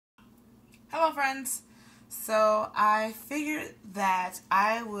Hello friends! So I figured that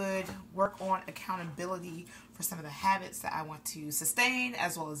I would work on accountability for some of the habits that I want to sustain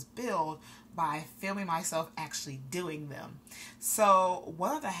as well as build by filming myself actually doing them. So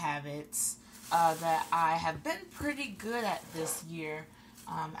one of the habits that I have been pretty good at this year,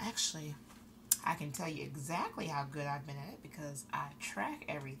 actually I can tell you exactly how good I've been at it because I track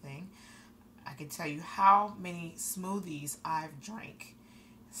everything. I can tell you how many smoothies I've drank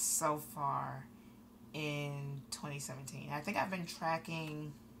so far in 2017. I think I've been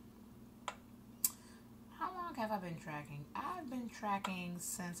tracking. How long have I been tracking? I've been tracking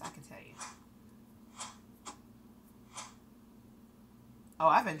since I can tell you. Oh,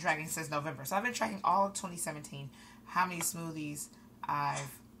 I've been tracking since November. So I've been tracking all of 2017 how many smoothies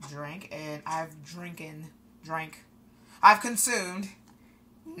I've drank, and I've consumed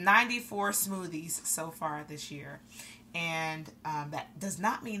 94 smoothies so far this year. And that does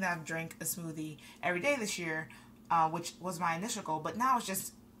not mean that I've drank a smoothie every day this year, which was my initial goal. But now it's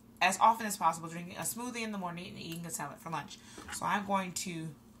just as often as possible drinking a smoothie in the morning and eating a salad for lunch. So I'm going to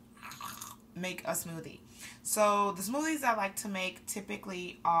make a smoothie. So the smoothies I like to make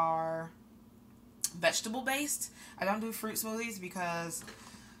typically are vegetable based. I don't do fruit smoothies because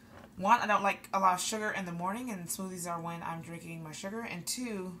one, I don't like a lot of sugar in the morning, and smoothies are when I'm drinking my sugar. And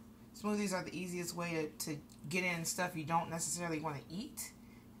two, smoothies are the easiest way to get in stuff you don't necessarily want to eat.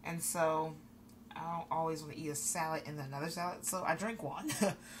 And so I don't always want to eat a salad and then another salad, so I drink one.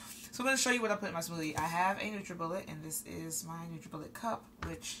 So I'm going to show you what I put in my smoothie. I have a NutriBullet, and this is my NutriBullet cup,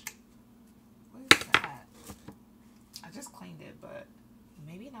 which, what is that? I just cleaned it, but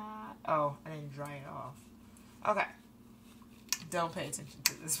maybe not. Oh, I didn't dry it off. Okay. Don't pay attention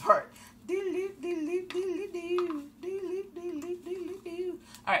to this part.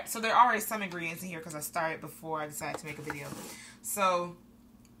 Alright, so there are already some ingredients in here because I started before I decided to make a video. So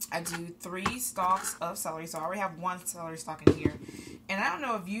I do 3 stalks of celery. So I already have 1 celery stalk in here. And I don't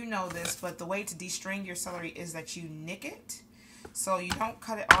know if you know this, but the way to de-string your celery is that you nick it. So you don't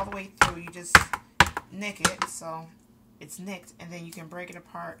cut it all the way through. You just nick it. So it's nicked. And then you can break it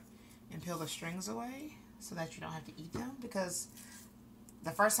apart and peel the strings away so that you don't have to eat them. Because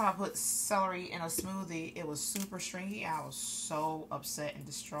the first time I put celery in a smoothie, it was super stringy. I was so upset and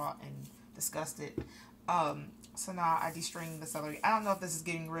distraught and disgusted. So now I de-string the celery. I don't know if this is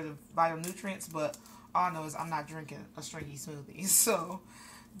getting rid of vital nutrients, but all I know is I'm not drinking a stringy smoothie. So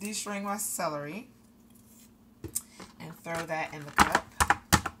de-string my celery and throw that in the cup.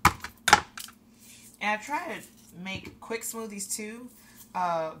 And I try to make quick smoothies too.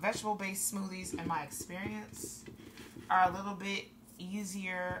 Vegetable-based smoothies, in my experience, are a little bit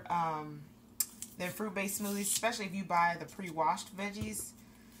easier than fruit-based smoothies, especially if you buy the pre-washed veggies.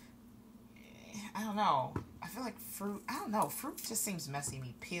 I don't know. I feel like fruit just seems messy to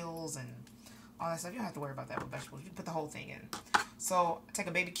me. Peels and all that stuff. You don't have to worry about that with vegetables. You can put the whole thing in. So I take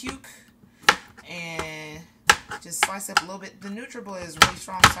a baby cuke and just slice up a little bit. The NutriBullet is really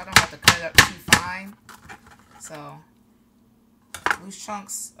strong, so I don't have to cut it up too fine. So loose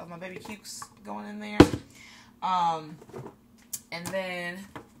chunks of my baby cukes going in there. And then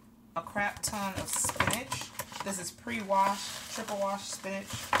a crap ton of spinach. This is pre-washed, triple washed spinach.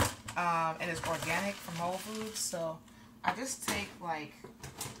 And it's organic from Whole Foods. So I just take like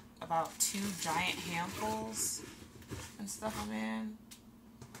about 2 giant handfuls and stuff them in.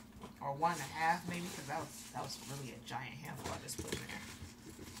 Or 1.5 maybe, because that was really a giant handful I just put in there.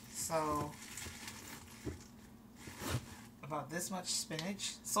 So about this much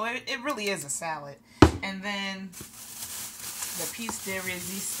spinach. So it really is a salad. And then the piece de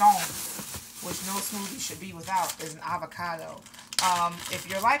resistance, which no smoothie should be without, is an avocado. If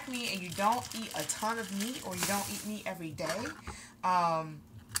you're like me and you don't eat a ton of meat, or you don't eat meat every day,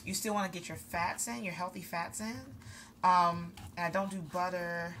 you still want to get your fats in, your healthy fats in. And I don't do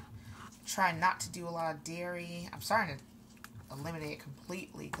butter. Try not to do a lot of dairy. I'm starting to eliminate it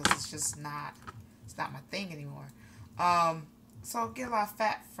completely because it's just not my thing anymore. So get a lot of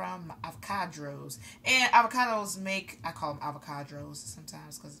fat from avocados. And avocados I call them avocadros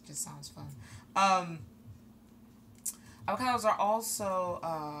sometimes because it just sounds fun. Avocados are also,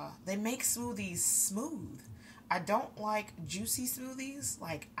 they make smoothies smooth. I don't like juicy smoothies,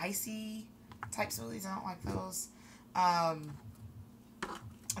 like icy type smoothies. I don't like those.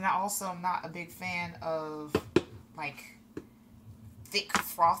 And I also am not a big fan of like thick,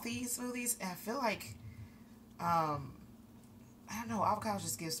 frothy smoothies. And I feel like, I don't know, avocados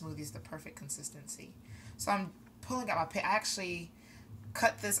just give smoothies the perfect consistency. So I'm pulling out my pit. I actually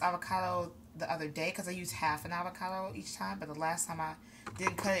cut this avocado the other day because I use half an avocado each time, but the last time I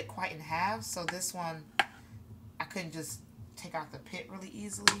didn't cut it quite in half. So this one, I couldn't just take out the pit really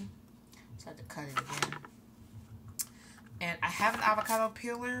easily. So I had to cut it again. And I have an avocado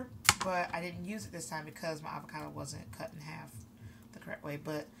peeler, but I didn't use it this time because my avocado wasn't cut in half the correct way.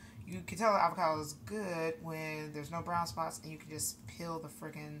 But you can tell the avocado is good when there's no brown spots and you can just peel the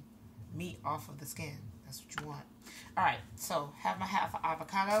friggin' meat off of the skin. That's what you want. Alright, so have my half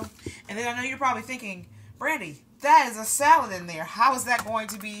avocado. And then I know you're probably thinking, Brandi, that is a salad in there. How is that going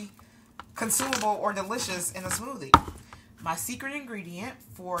to be consumable or delicious in a smoothie? My secret ingredient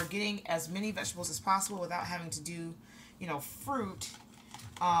for getting as many vegetables as possible without having to do, you know, fruit,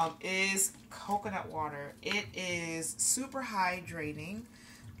 is coconut water. It is super hydrating,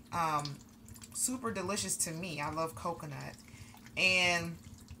 super delicious to me. I love coconut. And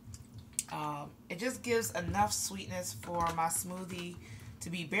it just gives enough sweetness for my smoothie to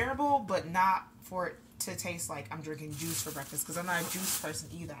be bearable, but not for it to taste like I'm drinking juice for breakfast, because I'm not a juice person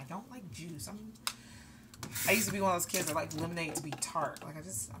either. I don't like juice. I used to be one of those kids that like lemonade to be tart. Like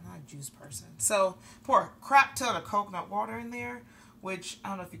I'm not a juice person. So pour a crap ton of coconut water in there, which I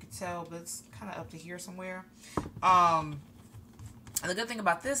don't know if you could tell, but it's kind of up to here somewhere. And the good thing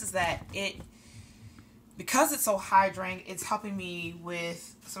about this is that because it's so hydrating, it's helping me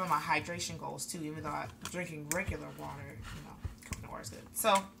with some of my hydration goals too, even though I'm drinking regular water. You know, coconut water is good. So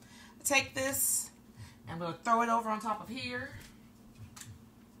I take this and I'm going to throw it over on top of here.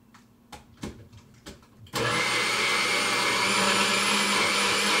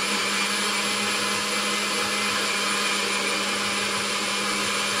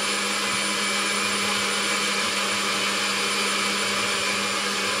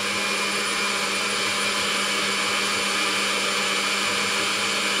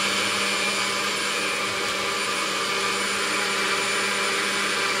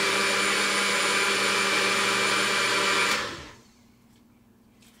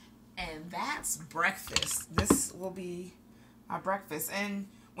 Breakfast. This will be my breakfast. And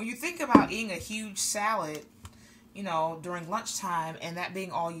when you think about eating a huge salad, you know, during lunchtime and that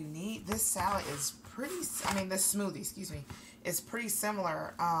being all you need, this salad is this smoothie, excuse me, is pretty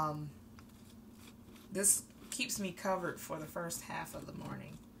similar. This keeps me covered for the first half of the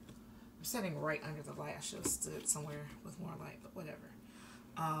morning. I'm sitting right under the light. I should have stood somewhere with more light, but whatever.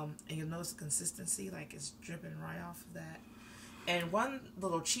 And you'll notice the consistency, like it's dripping right off of that. And one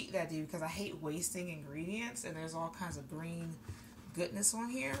little cheat that I do, because I hate wasting ingredients, and there's all kinds of green goodness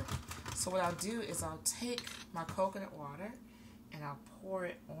on here. So what I'll do is I'll take my coconut water and I'll pour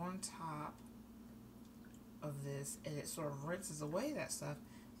it on top of this, and it sort of rinses away that stuff.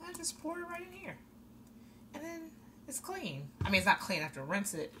 And I just pour it right in here. And then it's clean. I mean, it's not clean after I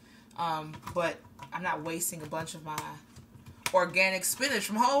rinse it, but I'm not wasting a bunch of my organic spinach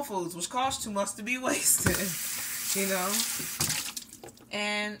from Whole Foods, which costs too much to be wasted. You know?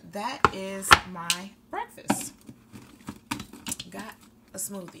 And that is my breakfast. Got a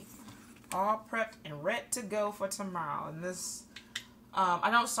smoothie. All prepped and ready to go for tomorrow. And this, I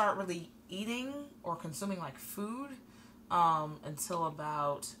don't start really eating or consuming like food until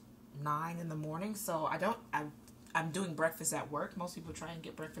about 9 in the morning. So I'm doing breakfast at work. Most people try and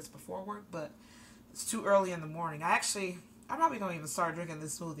get breakfast before work, but it's too early in the morning. I probably don't even start drinking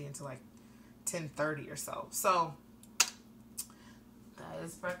this smoothie until like 10:30 or so. So that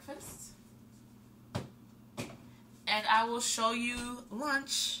is breakfast. And I will show you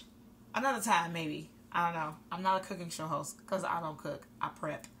lunch another time, maybe. I don't know. I'm not a cooking show host because I don't cook. I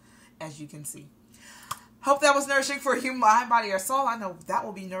prep, as you can see. Hope that was nourishing for you, mind, body, or soul. I know that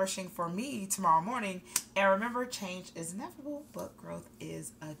will be nourishing for me tomorrow morning. And remember, change is inevitable, but growth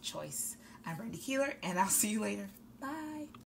is a choice. I'm Brandi Keeler, and I'll see you later.